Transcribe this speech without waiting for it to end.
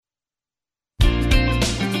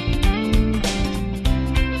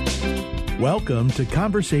Welcome to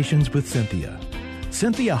Conversations with Cynthia.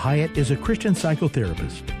 Cynthia Hiett is a Christian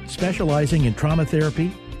psychotherapist specializing in trauma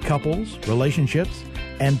therapy, couples, relationships,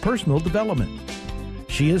 and personal development.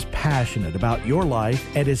 She is passionate about your life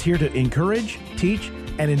and is here to encourage, teach,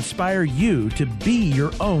 and inspire you to be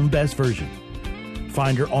your own best version.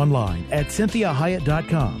 Find her online at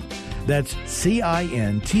CynthiaHiett.com. That's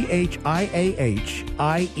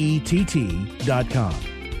CynthiaHiett.com.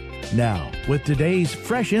 Now, with today's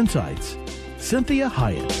fresh insights, Cynthia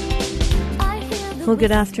Hiett. Well,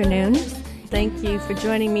 good afternoon. Thank you for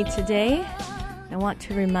joining me today. I want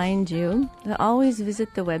to remind you to always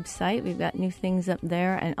visit the website. We've got new things up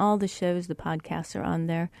there, and all the shows, the podcasts are on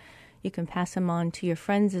there. You can pass them on to your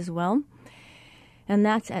friends as well. And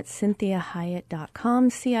that's at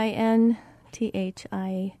CynthiaHiett.com,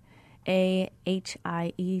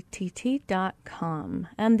 CynthiaHiett.com.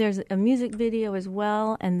 And there's a music video as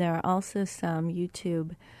well, and there are also some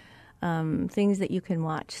YouTube things that you can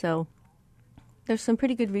watch. So there's some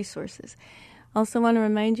pretty good resources. Also want to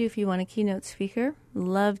remind you, if you want a keynote speaker,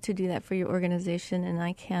 love to do that for your organization, and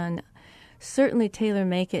I can certainly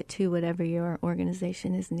tailor-make it to whatever your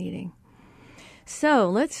organization is needing. So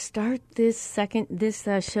let's start this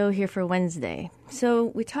show here for Wednesday. So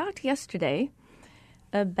we talked yesterday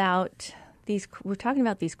about we're talking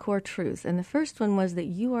about these core truths, and the first one was that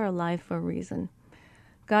you are alive for a reason.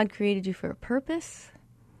 God created you for a purpose,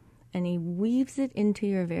 and He weaves it into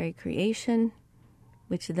your very creation,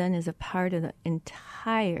 which then is a part of the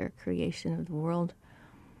entire creation of the world.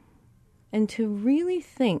 And to really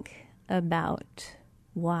think about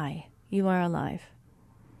why you are alive.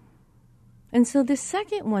 And so the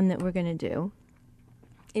second one that we're going to do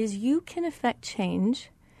is you can affect change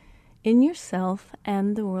in yourself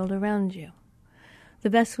and the world around you. The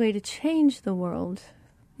best way to change the world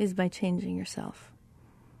is by changing yourself.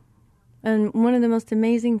 And one of the most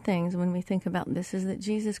amazing things when we think about this is that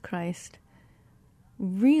Jesus Christ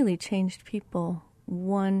really changed people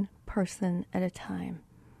one person at a time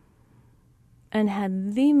and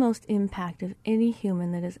had the most impact of any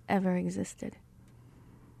human that has ever existed.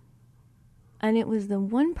 And it was the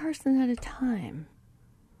one person at a time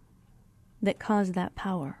that caused that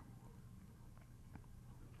power.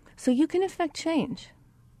 So you can affect change,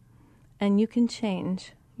 and you can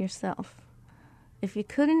change yourself. If you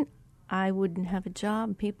couldn't, I wouldn't have a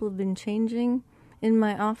job. People have been changing in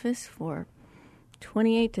my office for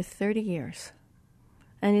 28 to 30 years.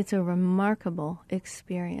 And it's a remarkable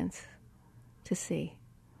experience to see.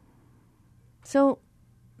 So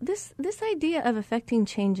this idea of affecting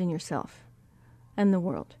change in yourself and the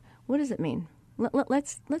world, what does it mean?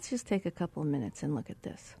 Let's just take a couple of minutes and look at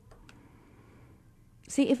this.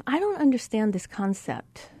 See, if I don't understand this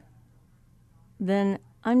concept, then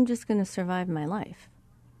I'm just going to survive my life.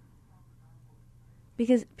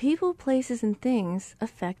 Because people, places, and things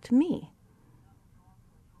affect me.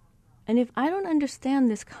 And if I don't understand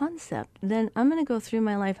this concept, then I'm going to go through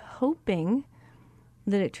my life hoping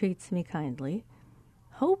that it treats me kindly,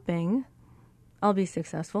 hoping I'll be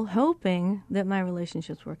successful, hoping that my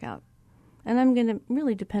relationships work out. And I'm going to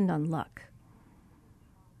really depend on luck.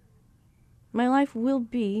 My life will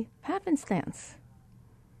be happenstance,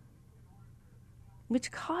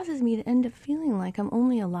 which causes me to end up feeling like I'm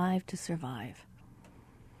only alive to survive.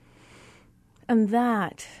 And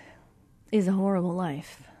that is a horrible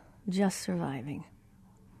life, just surviving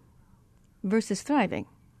versus thriving.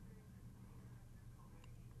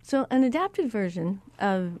 So an adapted version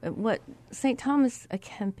of what St. Thomas à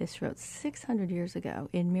Kempis wrote 600 years ago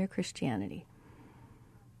in Mere Christianity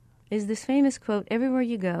is this famous quote, "Everywhere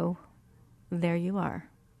you go, there you are."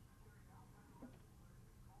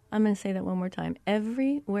 I'm going to say that one more time.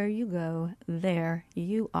 Everywhere you go, there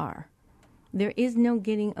you are. There is no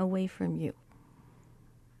getting away from you.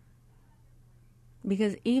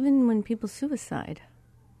 Because even when people suicide,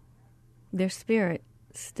 their spirit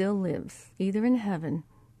still lives, either in heaven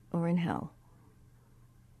or in hell.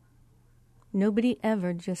 Nobody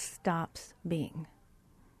ever just stops being.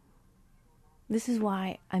 This is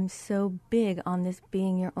why I'm so big on this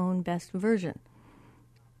being your own best version.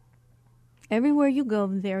 Everywhere you go,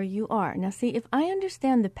 there you are. Now see, if I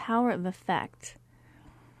understand the power of effect,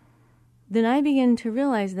 then I begin to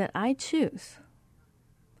realize that I choose,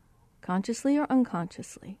 consciously or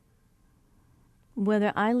unconsciously,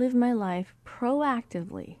 whether I live my life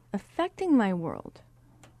proactively, affecting my world,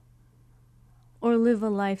 or live a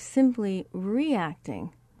life simply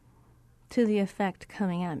reacting to the effect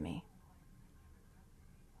coming at me.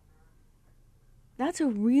 That's a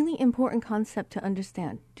really important concept to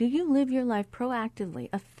understand. Do you live your life proactively,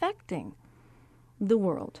 affecting the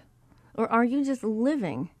world? Or are you just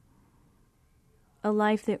living a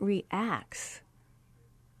life that reacts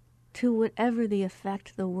to whatever the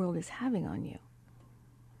effect the world is having on you.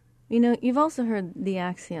 You know, you've also heard the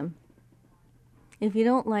axiom, if you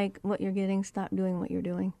don't like what you're getting, stop doing what you're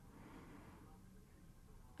doing.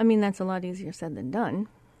 I mean, that's a lot easier said than done,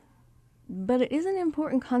 but it is an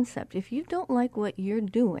important concept. If you don't like what you're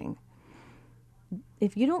doing,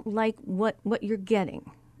 if you don't like what you're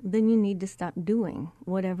getting, then you need to stop doing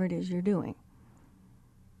whatever it is you're doing.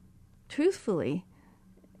 Truthfully,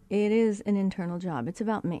 it is an internal job. It's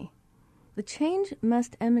about me. The change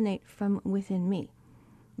must emanate from within me,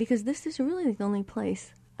 because this is really the only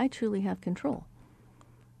place I truly have control.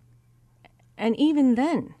 And even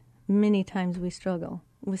then, many times we struggle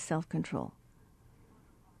with self-control.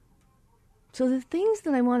 So the things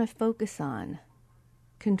that I want to focus on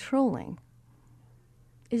controlling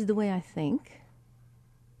is the way I think,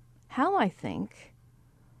 how I think,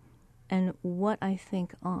 and what I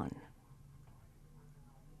think on.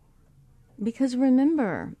 Because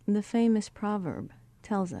remember, the famous proverb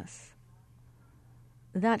tells us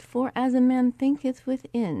that for as a man thinketh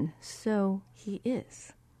within, so he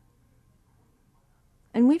is.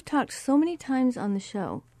 And we've talked so many times on the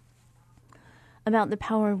show about the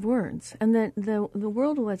power of words, and that the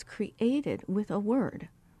world was created with a word.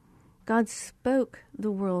 God spoke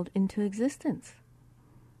the world into existence.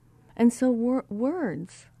 And so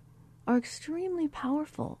words are extremely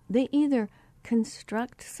powerful. They either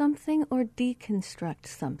construct something or deconstruct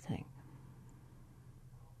something.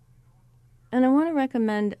 And I want to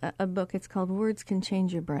recommend a book. It's called Words Can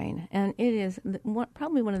Change Your Brain, and it is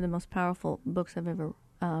probably one of the most powerful books I've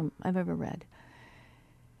ever read.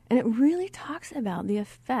 And it really talks about the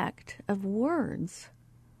effect of words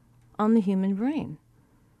on the human brain.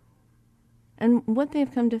 And what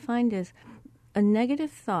they've come to find is a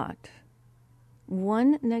negative thought,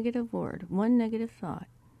 one negative word, one negative thought,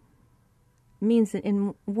 means that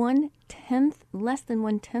in less than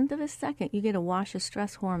 1/10 of a second, you get a wash of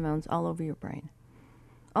stress hormones all over your brain,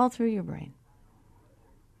 all through your brain.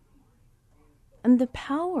 And the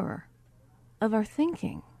power of our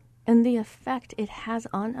thinking and the effect it has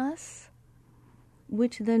on us,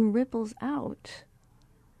 which then ripples out,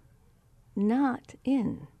 not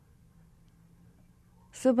in.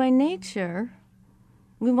 So by nature,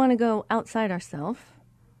 we want to go outside ourselves,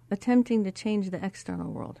 attempting to change the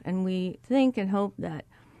external world. And we think and hope that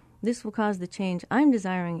this will cause the change I'm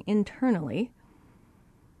desiring internally,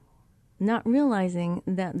 not realizing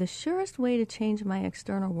that the surest way to change my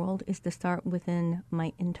external world is to start within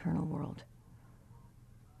my internal world.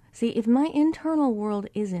 See, if my internal world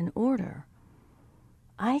is in order,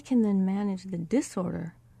 I can then manage the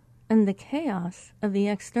disorder and the chaos of the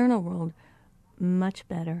external world much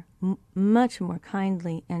better, much more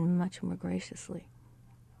kindly, and much more graciously.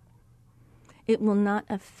 It will not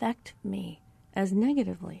affect me as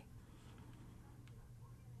negatively.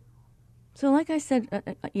 So like I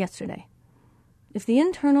said yesterday, if the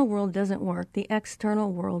internal world doesn't work, the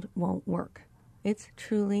external world won't work. It's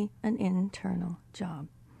truly an internal job.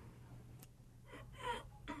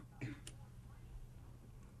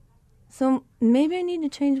 So maybe I need to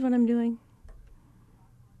change what I'm doing.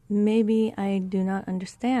 Maybe I do not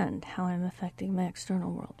understand how I'm affecting my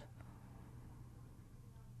external world.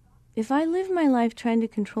 If I live my life trying to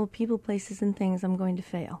control people, places, and things, I'm going to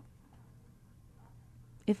fail.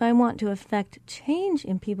 If I want to affect change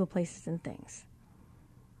in people, places, and things,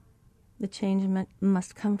 the change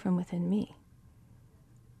must come from within me.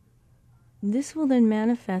 This will then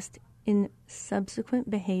manifest in subsequent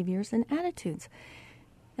behaviors and attitudes.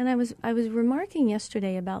 And I was remarking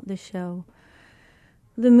yesterday about this show,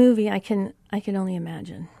 the movie I Can Only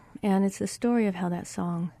Imagine. And it's the story of how that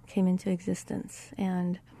song came into existence.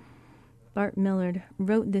 And Bart Millard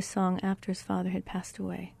wrote this song after his father had passed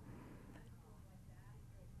away.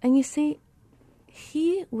 And you see,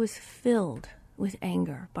 he was filled with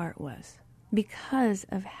anger, Bart was, because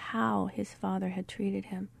of how his father had treated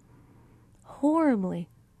him. Horribly,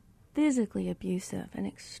 physically abusive, and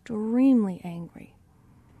extremely angry.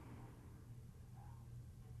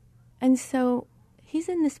 And so he's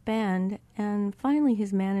in this band, and finally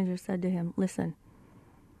his manager said to him, listen,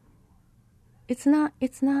 it's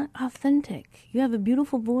not authentic. You have a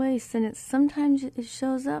beautiful voice, and sometimes it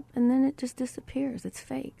shows up, and then it just disappears. It's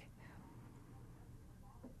fake.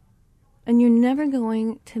 And you're never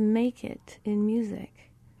going to make it in music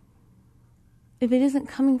if it isn't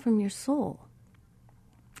coming from your soul,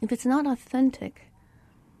 if it's not authentic.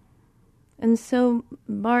 And so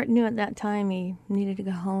Bart knew at that time he needed to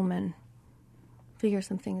go home and figure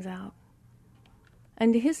some things out.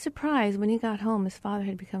 And to his surprise, when he got home, his father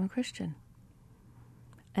had become a Christian.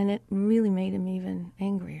 And it really made him even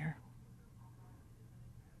angrier.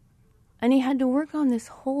 And he had to work on this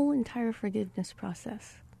whole entire forgiveness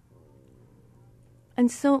process.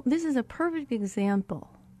 And so this is a perfect example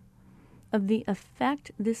of the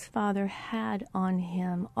effect this father had on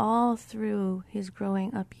him all through his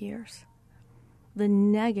growing up years. The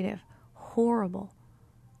negative, horrible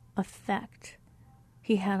effect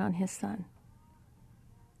he had on his son.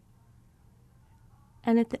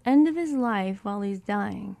 And at the end of his life, while he's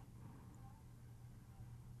dying,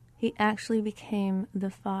 he actually became the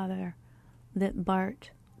father that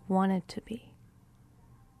Bart wanted to be.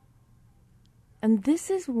 And this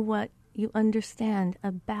is what you understand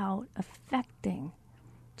about affecting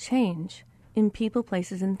change in people,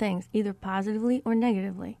 places, and things, either positively or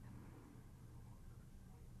negatively.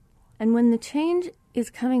 And when the change is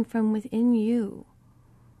coming from within you,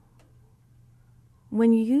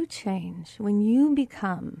 when you change, when you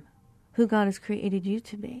become who God has created you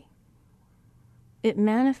to be, it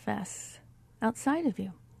manifests outside of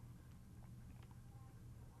you.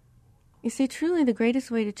 You see, truly the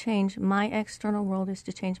greatest way to change my external world is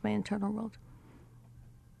to change my internal world.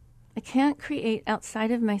 I can't create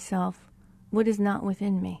outside of myself what is not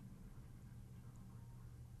within me.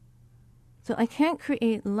 So I can't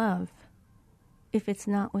create love if it's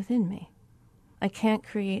not within me. I can't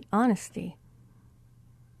create honesty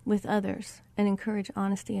with others and encourage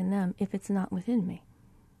honesty in them if it's not within me.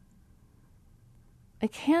 I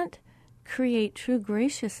can't create true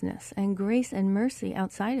graciousness and grace and mercy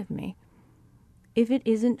outside of me if it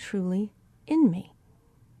isn't truly in me.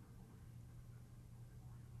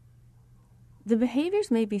 The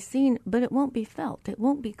behaviors may be seen, but it won't be felt. It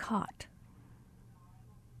won't be caught.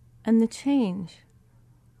 And the change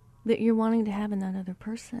that you're wanting to have in that other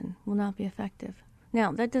person will not be effective.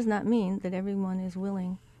 Now, that does not mean that everyone is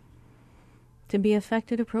willing to be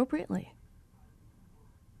affected appropriately.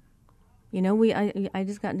 You know, I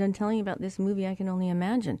just got done telling you about this movie, I Can Only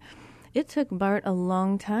Imagine. It took Bart a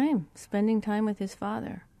long time, spending time with his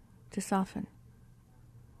father, to soften.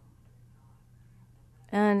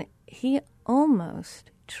 And he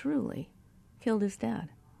almost truly killed his dad.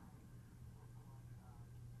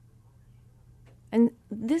 And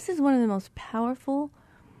this is one of the most powerful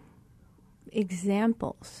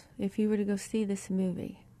examples, if you were to go see this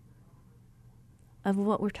movie, of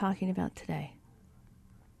what we're talking about today.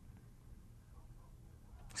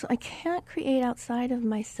 So I can't create outside of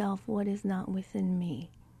myself what is not within me.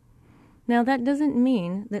 Now, that doesn't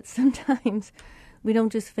mean that sometimes we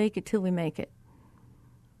don't just fake it till we make it.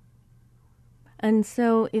 And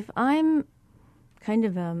so if I'm kind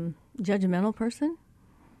of a judgmental person,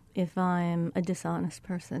 if I'm a dishonest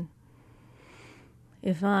person,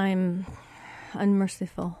 if I'm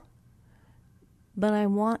unmerciful, but I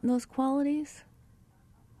want those qualities,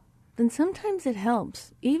 then sometimes it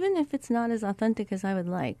helps, even if it's not as authentic as I would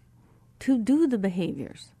like, to do the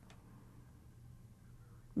behaviors.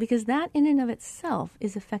 Because that in and of itself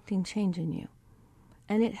is affecting change in you.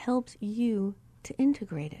 And it helps you to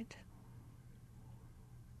integrate it.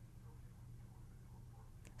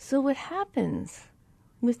 So what happens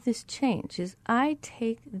with this change is I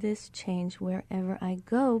take this change wherever I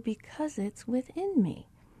go because it's within me.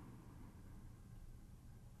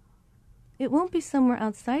 It won't be somewhere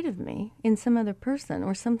outside of me, in some other person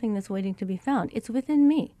or something that's waiting to be found. It's within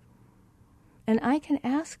me. And I can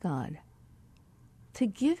ask God to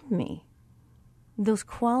give me those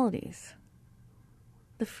qualities,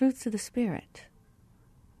 the fruits of the Spirit.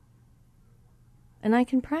 And I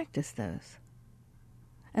can practice those.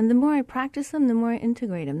 And the more I practice them, the more I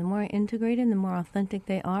integrate them. The more I integrate them, the more authentic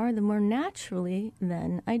they are, the more naturally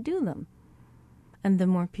then I do them. And the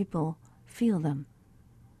more people feel them.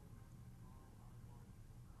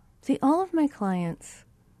 See, all of my clients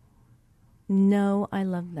know I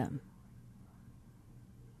love them.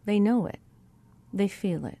 They know it. They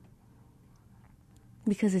feel it.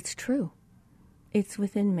 Because it's true. It's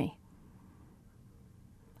within me.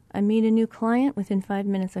 I meet a new client, within 5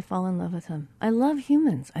 minutes I fall in love with him. I love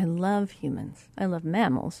humans. I love humans. I love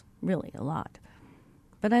mammals, really, a lot.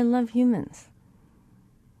 But I love humans.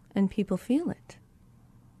 And people feel it.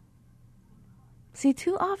 See,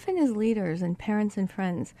 too often as leaders and parents and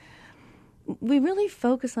friends, we really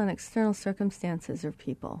focus on external circumstances or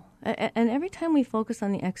people. And every time we focus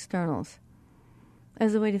on the externals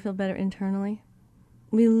as a way to feel better internally,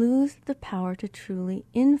 we lose the power to truly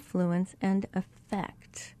influence and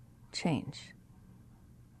affect change.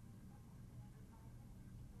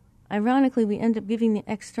 Ironically, we end up giving the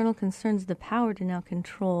external concerns the power to now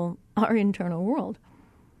control our internal world,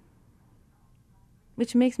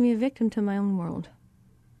 which makes me a victim to my own world.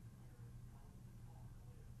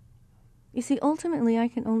 You see, ultimately, I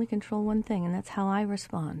can only control one thing, and that's how I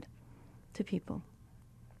respond to people.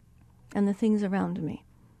 and the things around me.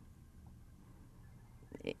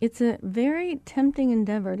 It's a very tempting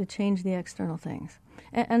endeavor to change the external things.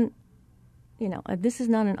 And this is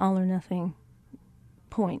not an all or nothing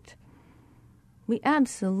point. We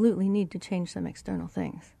absolutely need to change some external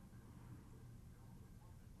things.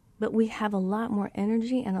 But we have a lot more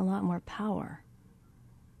energy and a lot more power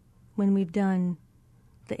when we've done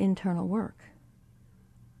the internal work.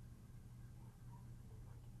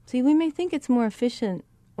 See, we may think it's more efficient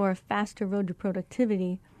or a faster road to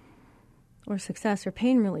productivity or success or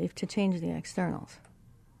pain relief to change the externals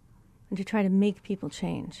and to try to make people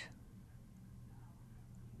change.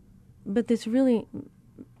 But this really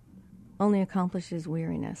only accomplishes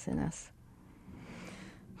weariness in us.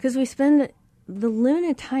 Because we spend the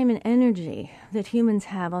limited time and energy that humans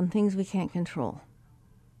have on things we can't control,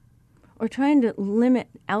 or trying to limit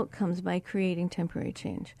outcomes by creating temporary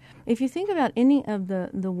change. If you think about any of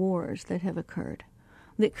the wars that have occurred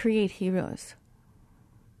that create heroes,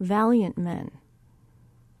 valiant men,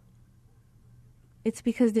 it's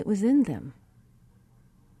because it was in them.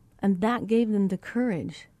 And that gave them the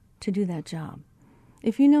courage to do that job.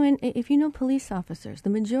 If you know police officers, the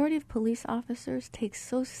majority of police officers take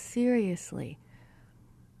so seriously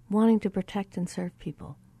wanting to protect and serve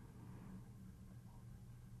people.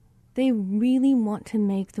 They really want to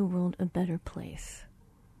make the world a better place.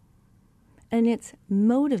 And it's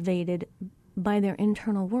motivated by their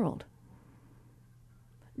internal world.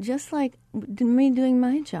 Just like me doing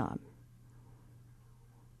my job.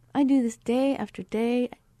 I do this day after day,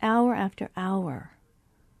 hour after hour,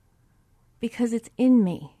 because it's in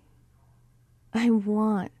me. I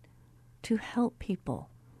want to help people.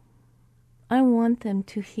 I want them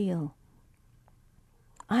to heal.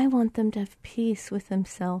 I want them to have peace with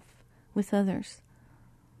themselves, with others.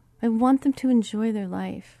 I want them to enjoy their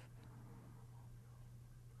life.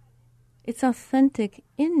 It's authentic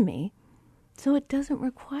in me, so it doesn't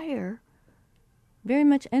require very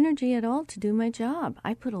much energy at all to do my job.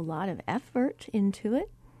 I put a lot of effort into it.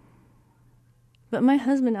 But my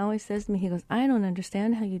husband always says to me, he goes, I don't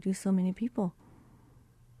understand how you do so many people.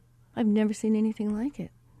 I've never seen anything like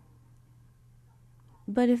it.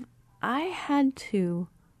 But if I had to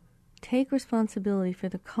take responsibility for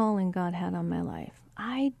the calling God had on my life,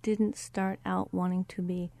 I didn't start out wanting to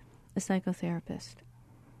be a psychotherapist.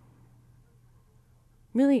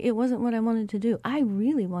 Really, it wasn't what I wanted to do. I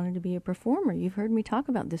really wanted to be a performer. You've heard me talk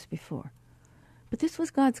about this before. But this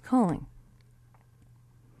was God's calling.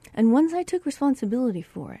 And once I took responsibility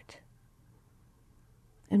for it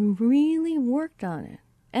and really worked on it,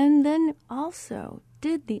 and then also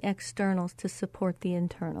did the externals to support the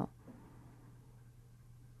internal,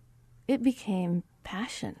 it became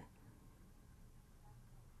passion.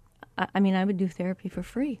 I mean, I would do therapy for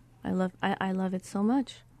free. I love it so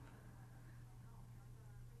much.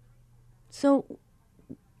 So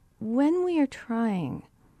when we are trying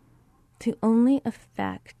to only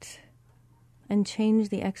affect and change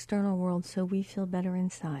the external world so we feel better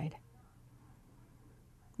inside,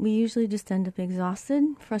 we usually just end up exhausted,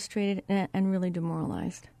 frustrated, and really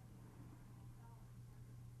demoralized.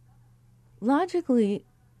 Logically,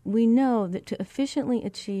 we know that to efficiently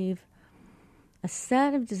achieve a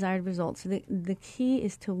set of desired results, the key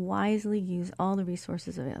is to wisely use all the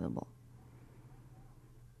resources available.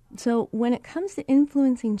 So when it comes to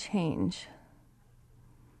influencing change,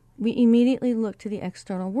 we immediately look to the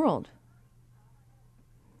external world,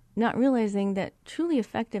 not realizing that truly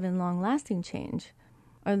effective and long-lasting change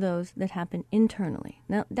are those that happen internally.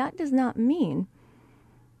 Now, that does not mean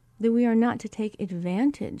that we are not to take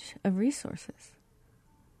advantage of resources.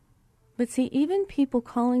 But see, even people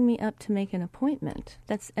calling me up to make an appointment,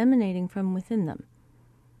 that's emanating from within them.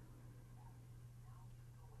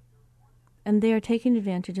 And they are taking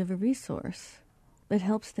advantage of a resource that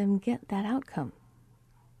helps them get that outcome.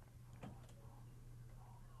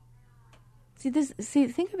 See,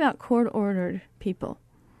 think about court-ordered people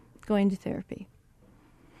going to therapy.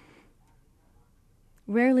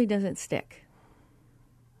 Rarely does it stick.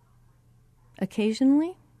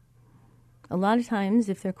 Occasionally, a lot of times,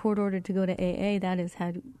 if they're court-ordered to go to AA, that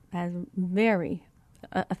has very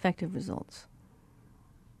effective results.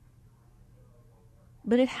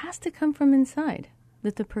 But it has to come from inside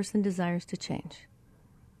that the person desires to change.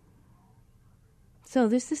 So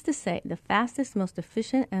this is to say, the fastest, most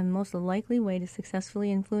efficient, and most likely way to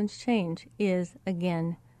successfully influence change is,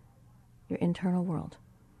 again, your internal world.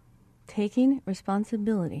 Taking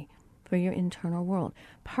responsibility for your internal world.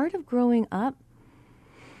 Part of growing up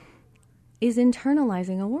is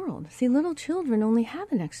internalizing a world. See, little children only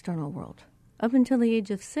have an external world. Up until the age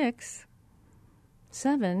of 6,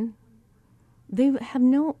 7, they have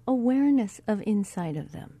no awareness of inside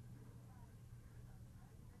of them.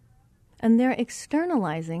 And they're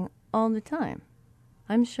externalizing all the time.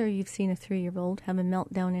 I'm sure you've seen a 3-year-old have a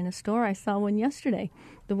meltdown in a store. I saw one yesterday.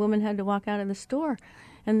 The woman had to walk out of the store,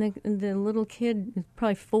 and the little kid,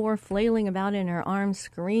 probably 4, flailing about in her arms,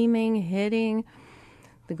 screaming, hitting.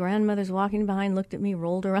 The grandmother's walking behind, looked at me,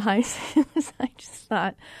 rolled her eyes. I just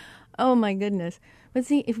thought, oh my goodness. But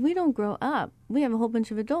see, if we don't grow up, we have a whole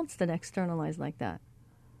bunch of adults that externalize like that.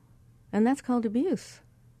 And that's called abuse.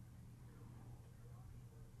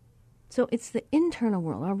 So it's the internal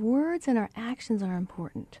world. Our words and our actions are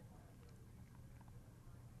important.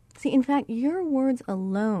 See, in fact, your words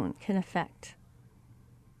alone can affect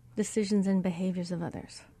decisions and behaviors of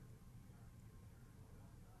others.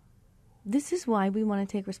 This is why we want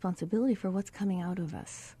to take responsibility for what's coming out of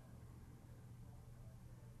us.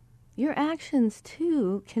 Your actions,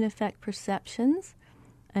 too, can affect perceptions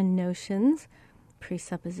and notions,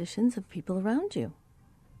 presuppositions of people around you.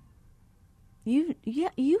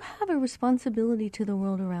 You have a responsibility to the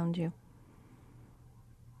world around you.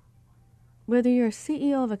 Whether you're a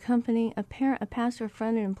CEO of a company, a parent, a pastor, a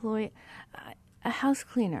friend, an employee, a house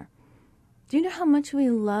cleaner. Do you know how much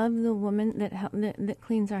we love the woman that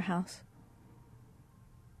cleans our house?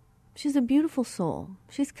 She's a beautiful soul.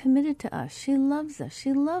 She's committed to us. She loves us.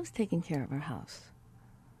 She loves taking care of our house.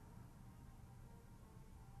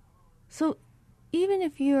 So even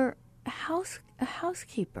if you're a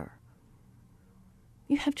housekeeper,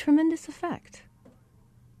 you have tremendous effect.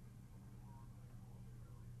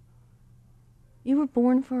 You were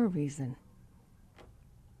born for a reason.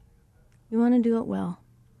 You want to do it well.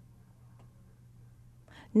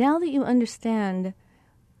 Now that you understand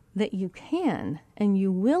that you can and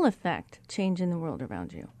you will affect change in the world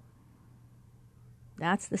around you,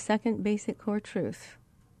 that's the second basic core truth,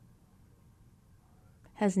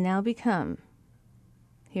 has now become,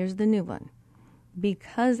 here's the new one,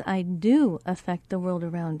 because I do affect the world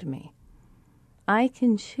around me, I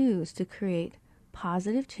can choose to create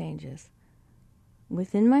positive changes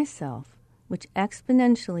within myself, which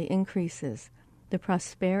exponentially increases the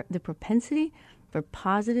propensity for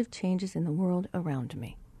positive changes in the world around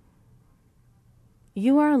me.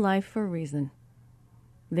 You are alive for a reason.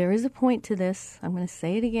 There is a point to this. I'm going to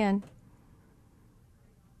say it again.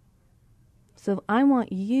 So I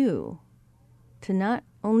want you to not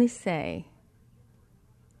only say,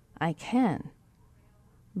 I can,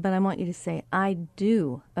 but I want you to say, I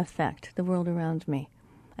do affect the world around me.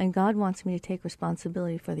 And God wants me to take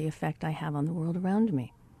responsibility for the effect I have on the world around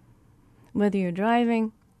me. Whether you're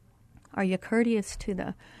driving, are you courteous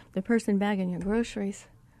to the person bagging your groceries?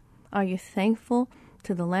 Are you thankful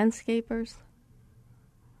to the landscapers?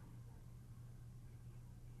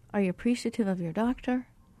 Are you appreciative of your doctor?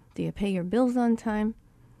 Do you pay your bills on time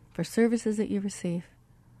for services that you receive?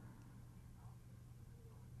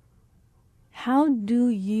 How do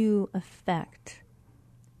you affect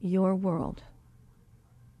your world?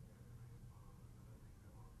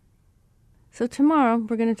 So tomorrow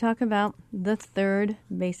we're going to talk about the third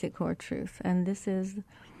basic core truth, and this is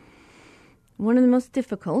one of the most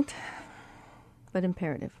difficult but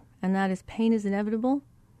imperative, and that is pain is inevitable.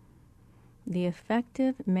 The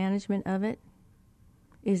effective management of it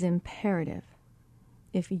is imperative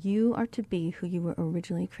if you are to be who you were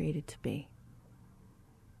originally created to be.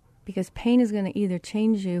 Because pain is going to either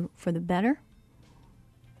change you for the better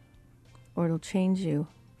or it'll change you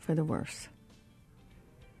for the worse.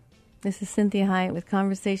 This is Cynthia Hiett with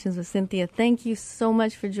Conversations with Cynthia. Thank you so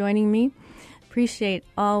much for joining me. Appreciate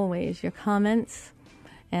always your comments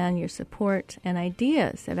and your support and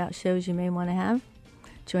ideas about shows you may want to have.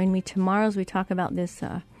 Join me tomorrow as we talk about this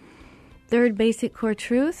third basic core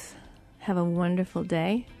truth. Have a wonderful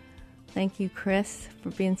day. Thank you, Chris, for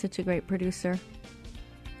being such a great producer.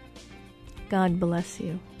 God bless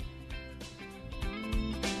you.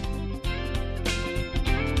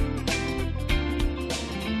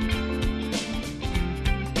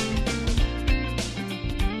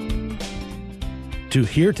 To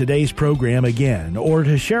hear today's program again or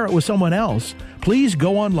to share it with someone else, please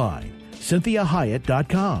go online,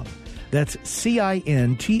 CynthiaHiett.com. That's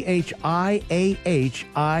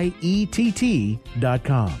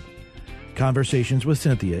CynthiaHiett.com. Conversations with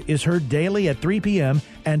Cynthia is heard daily at 3 p.m.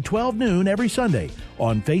 and 12 noon every Sunday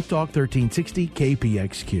on Faith Talk 1360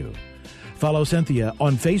 KPXQ. Follow Cynthia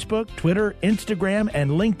on Facebook, Twitter, Instagram,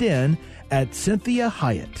 and LinkedIn at Cynthia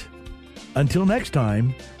Hiett. Until next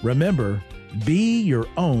time, remember, be your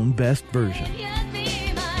own best version.